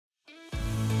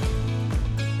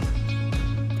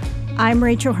I'm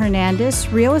Rachel Hernandez,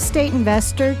 real estate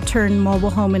investor turned mobile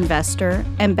home investor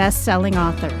and best-selling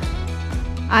author.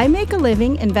 I make a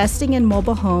living investing in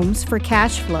mobile homes for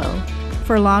cash flow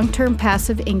for long-term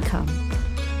passive income.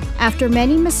 After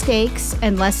many mistakes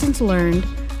and lessons learned,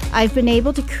 I've been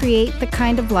able to create the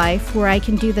kind of life where I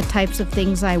can do the types of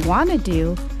things I want to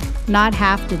do, not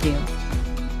have to do.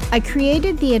 I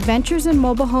created the Adventures in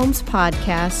Mobile Homes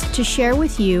podcast to share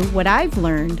with you what I've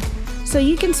learned so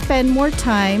you can spend more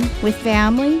time with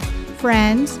family,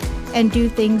 friends, and do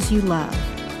things you love.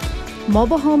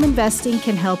 Mobile home investing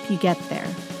can help you get there.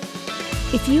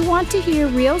 If you want to hear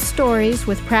real stories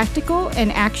with practical and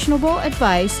actionable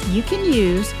advice you can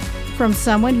use from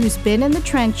someone who's been in the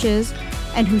trenches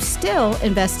and who's still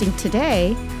investing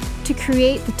today to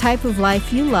create the type of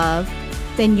life you love,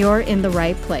 then you're in the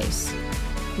right place.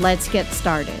 Let's get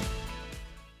started.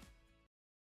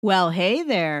 Well, hey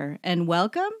there, and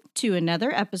welcome to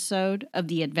another episode of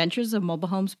the Adventures of Mobile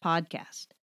Homes podcast.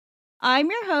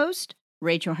 I'm your host,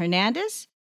 Rachel Hernandez,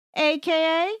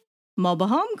 aka Mobile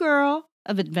Home Girl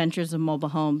of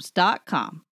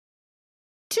AdventuresOfMobileHomes.com.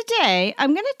 Today,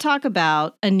 I'm going to talk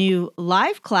about a new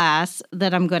live class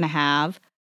that I'm going to have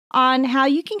on how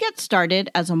you can get started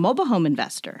as a mobile home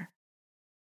investor.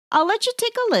 I'll let you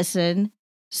take a listen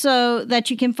so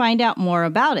that you can find out more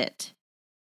about it.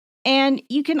 And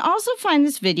you can also find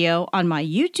this video on my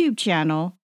YouTube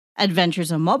channel, Adventures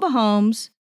of Mobile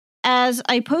Homes, as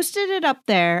I posted it up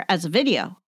there as a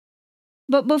video.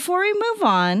 But before we move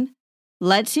on,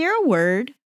 let's hear a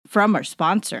word from our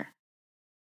sponsor.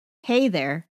 Hey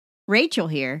there, Rachel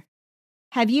here.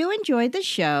 Have you enjoyed the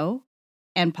show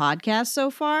and podcast so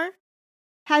far?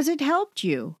 Has it helped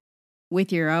you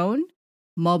with your own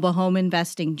mobile home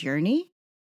investing journey?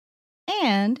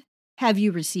 And have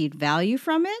you received value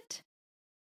from it?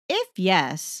 If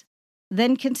yes,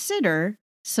 then consider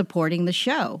supporting the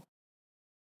show.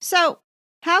 So,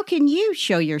 how can you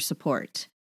show your support?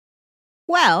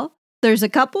 Well, there's a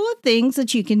couple of things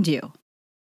that you can do.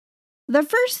 The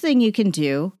first thing you can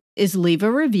do is leave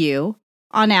a review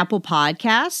on Apple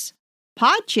Podcasts,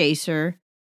 Podchaser,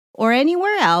 or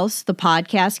anywhere else the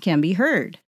podcast can be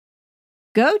heard.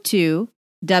 Go to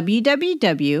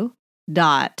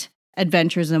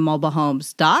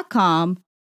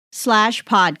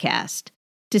www.adventuresinmobilehomes.com/podcast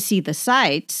to see the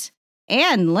sites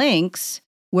and links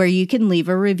where you can leave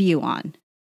a review on.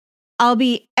 I'll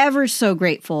be ever so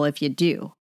grateful if you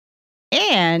do.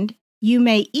 And you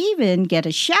may even get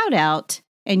a shout out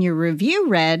and your review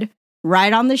read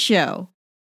right on the show,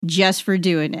 just for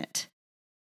doing it.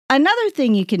 Another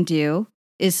thing you can do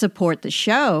is support the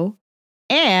show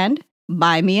and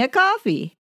buy me a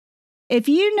coffee. If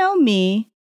you know me,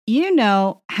 you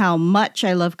know how much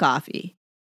I love coffee.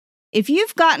 If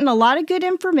you've gotten a lot of good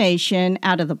information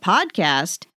out of the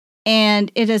podcast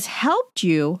and it has helped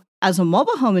you as a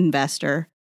mobile home investor,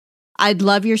 I'd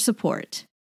love your support.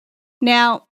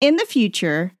 Now, in the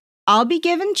future, I'll be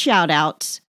giving shout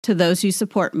outs to those who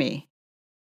support me.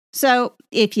 So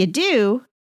if you do,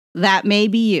 that may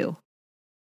be you.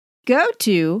 Go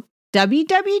to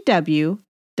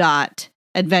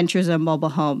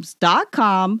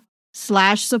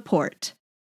www.adventuresofmobilehomes.com/support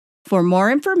for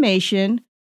more information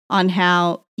on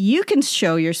how you can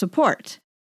show your support.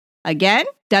 Again,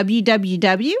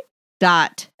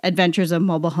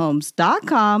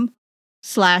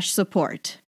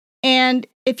 www.adventuresofmobilehomes.com/support. And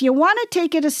if you want to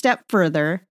take it a step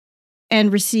further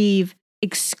and receive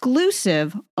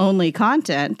exclusive only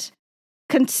content,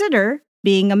 consider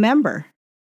being a member.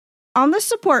 On the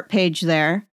support page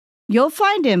there, you'll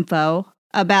find info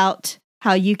about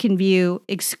how you can view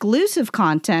exclusive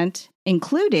content,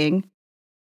 including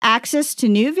access to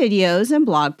new videos and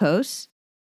blog posts,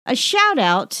 a shout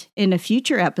out in a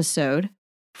future episode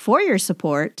for your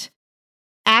support,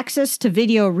 access to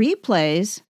video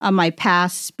replays on my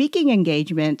past speaking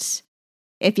engagements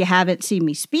if you haven't seen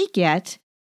me speak yet,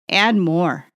 and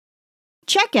more.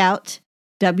 Check out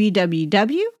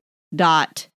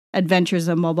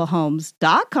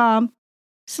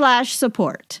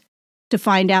www.adventuresofmobilehomes.com/support to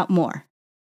find out more.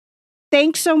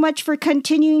 Thanks so much for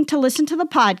continuing to listen to the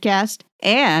podcast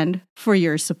and for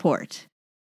your support.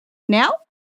 Now,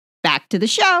 back to the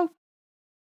show.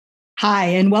 Hi,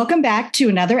 and welcome back to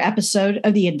another episode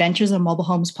of the Adventures of Mobile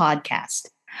Homes podcast.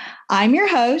 I'm your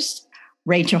host,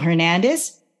 Rachel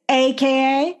Hernandez,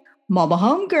 aka Mobile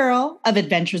Home Girl of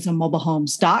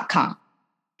AdventuresOfMobileHomes.com.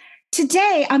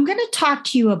 Today, I'm going to talk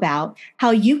to you about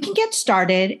how you can get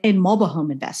started in mobile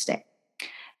home investing.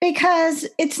 Because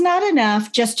it's not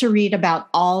enough just to read about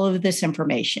all of this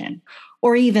information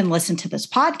or even listen to this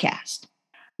podcast.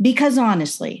 Because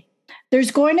honestly,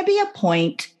 there's going to be a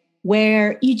point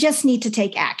where you just need to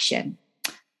take action.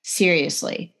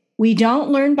 Seriously, we don't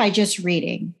learn by just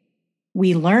reading.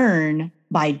 We learn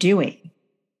by doing.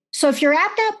 So if you're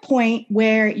at that point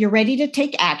where you're ready to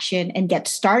take action and get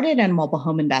started in mobile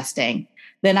home investing,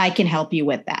 then I can help you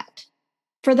with that.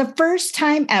 For the first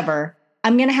time ever,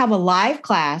 I'm going to have a live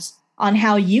class on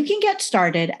how you can get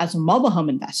started as a mobile home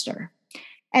investor.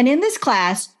 And in this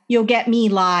class, you'll get me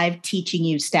live teaching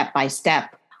you step by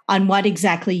step on what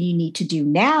exactly you need to do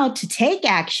now to take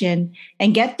action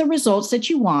and get the results that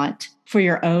you want for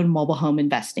your own mobile home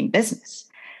investing business.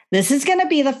 This is going to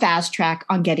be the fast track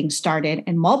on getting started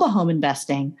in mobile home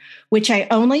investing, which I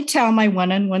only tell my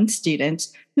one-on-one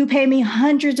students who pay me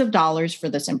hundreds of dollars for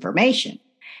this information.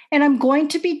 And I'm going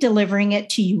to be delivering it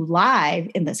to you live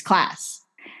in this class.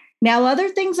 Now, other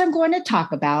things I'm going to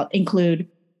talk about include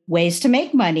ways to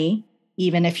make money,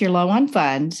 even if you're low on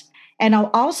funds. And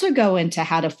I'll also go into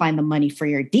how to find the money for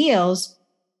your deals,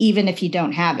 even if you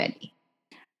don't have any.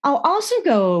 I'll also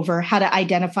go over how to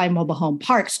identify mobile home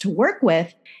parks to work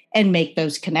with and make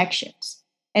those connections.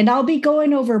 And I'll be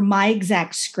going over my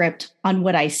exact script on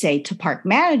what I say to park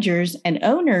managers and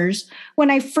owners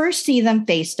when I first see them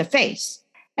face to face.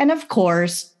 And of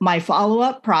course, my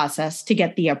follow-up process to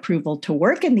get the approval to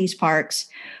work in these parks,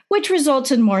 which results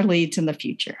in more leads in the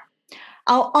future.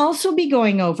 I'll also be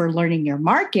going over learning your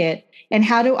market and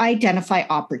how to identify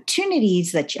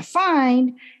opportunities that you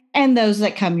find and those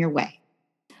that come your way.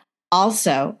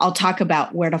 Also, I'll talk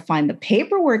about where to find the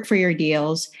paperwork for your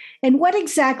deals and what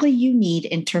exactly you need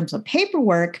in terms of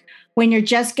paperwork when you're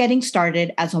just getting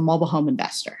started as a mobile home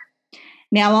investor.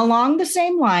 Now, along the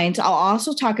same lines, I'll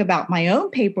also talk about my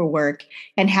own paperwork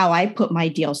and how I put my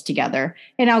deals together.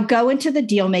 And I'll go into the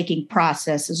deal-making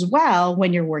process as well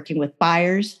when you're working with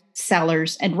buyers,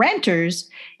 sellers, and renters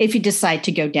if you decide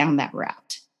to go down that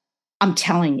route. I'm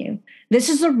telling you, this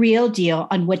is the real deal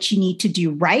on what you need to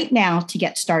do right now to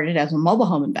get started as a mobile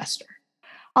home investor.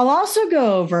 I'll also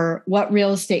go over what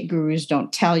real estate gurus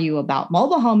don't tell you about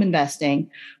mobile home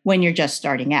investing when you're just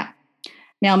starting out.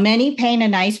 Now, many paint a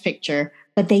nice picture,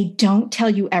 but they don't tell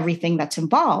you everything that's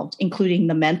involved, including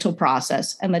the mental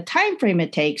process and the time frame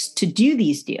it takes to do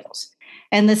these deals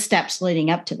and the steps leading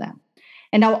up to them.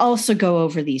 And I'll also go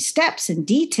over these steps in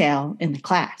detail in the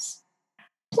class.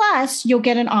 Plus, you'll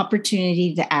get an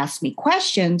opportunity to ask me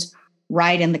questions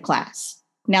right in the class.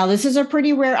 Now, this is a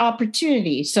pretty rare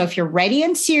opportunity, so if you're ready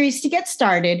and serious to get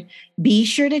started, be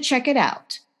sure to check it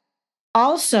out.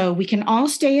 Also, we can all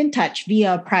stay in touch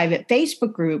via a private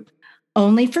Facebook group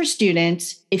only for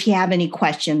students if you have any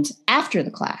questions after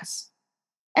the class.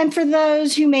 And for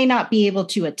those who may not be able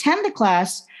to attend the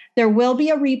class, there will be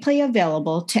a replay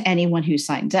available to anyone who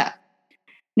signs up.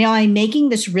 Now, I'm making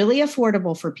this really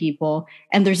affordable for people,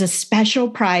 and there's a special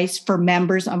price for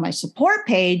members on my support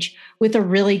page with a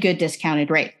really good discounted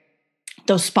rate.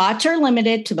 Those spots are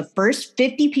limited to the first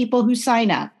 50 people who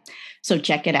sign up, so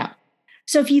check it out.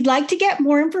 So if you'd like to get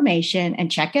more information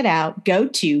and check it out, go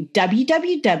to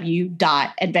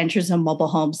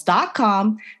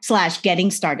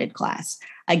www.adventuresinmobilehomes.com/getting-started-class.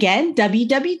 Again,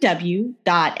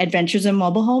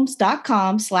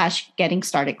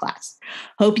 www.adventuresinmobilehomes.com/getting-started-class.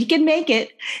 Hope you can make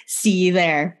it. See you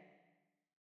there.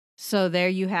 So there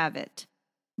you have it.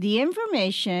 The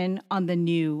information on the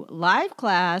new live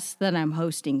class that I'm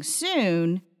hosting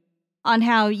soon on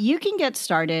how you can get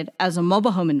started as a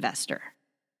mobile home investor.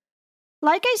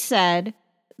 Like I said,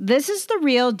 this is the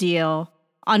real deal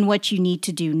on what you need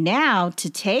to do now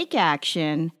to take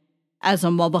action as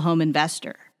a mobile home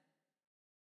investor.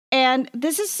 And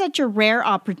this is such a rare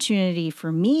opportunity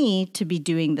for me to be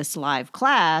doing this live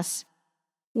class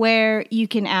where you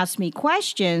can ask me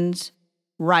questions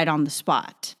right on the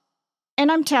spot.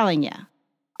 And I'm telling you,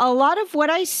 a lot of what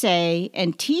I say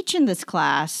and teach in this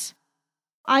class,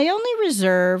 I only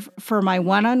reserve for my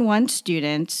one-on-one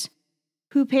students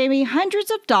who pay me hundreds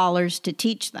of dollars to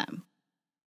teach them.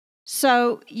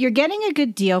 So you're getting a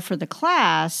good deal for the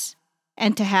class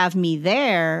and to have me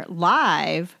there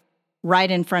live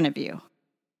right in front of you.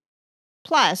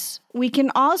 Plus, we can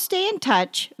all stay in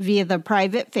touch via the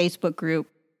private Facebook group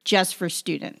just for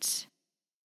students.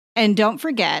 And don't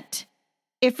forget,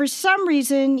 if for some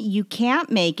reason you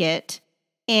can't make it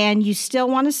and you still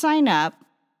want to sign up,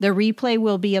 the replay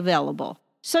will be available.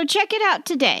 So check it out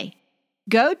today.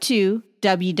 Go to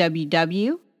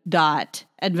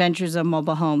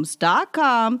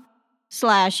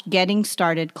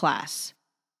www.adventuresinmobilehomes.com/getting-started-class.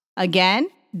 Again,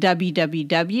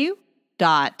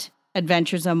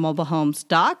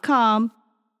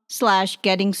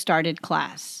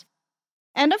 www.adventuresinmobilehomes.com/getting-started-class.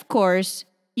 And of course,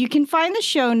 you can find the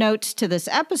show notes to this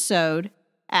episode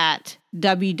at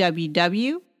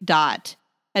www.adventuresinmobilehomes.com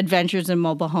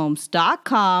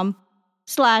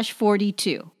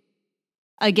www.adventuresinmobilehomes.com/42.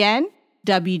 Again,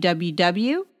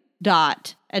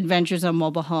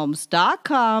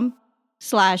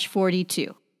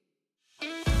 www.adventuresinmobilehomes.com/42.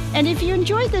 And if you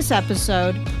enjoyed this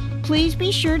episode, please be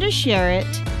sure to share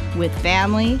it with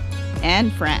family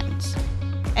and friends.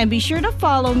 And be sure to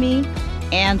follow me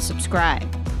and subscribe.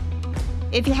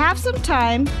 If you have some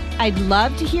time, I'd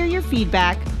love to hear your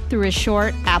feedback through a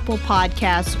short Apple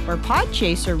Podcasts or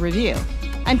Podchaser review.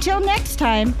 Until next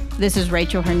time, this is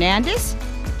Rachel Hernandez,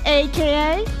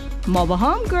 aka Mobile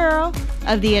Home Girl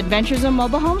of the Adventures in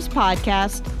Mobile Homes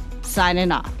podcast,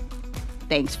 signing off.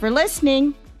 Thanks for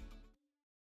listening.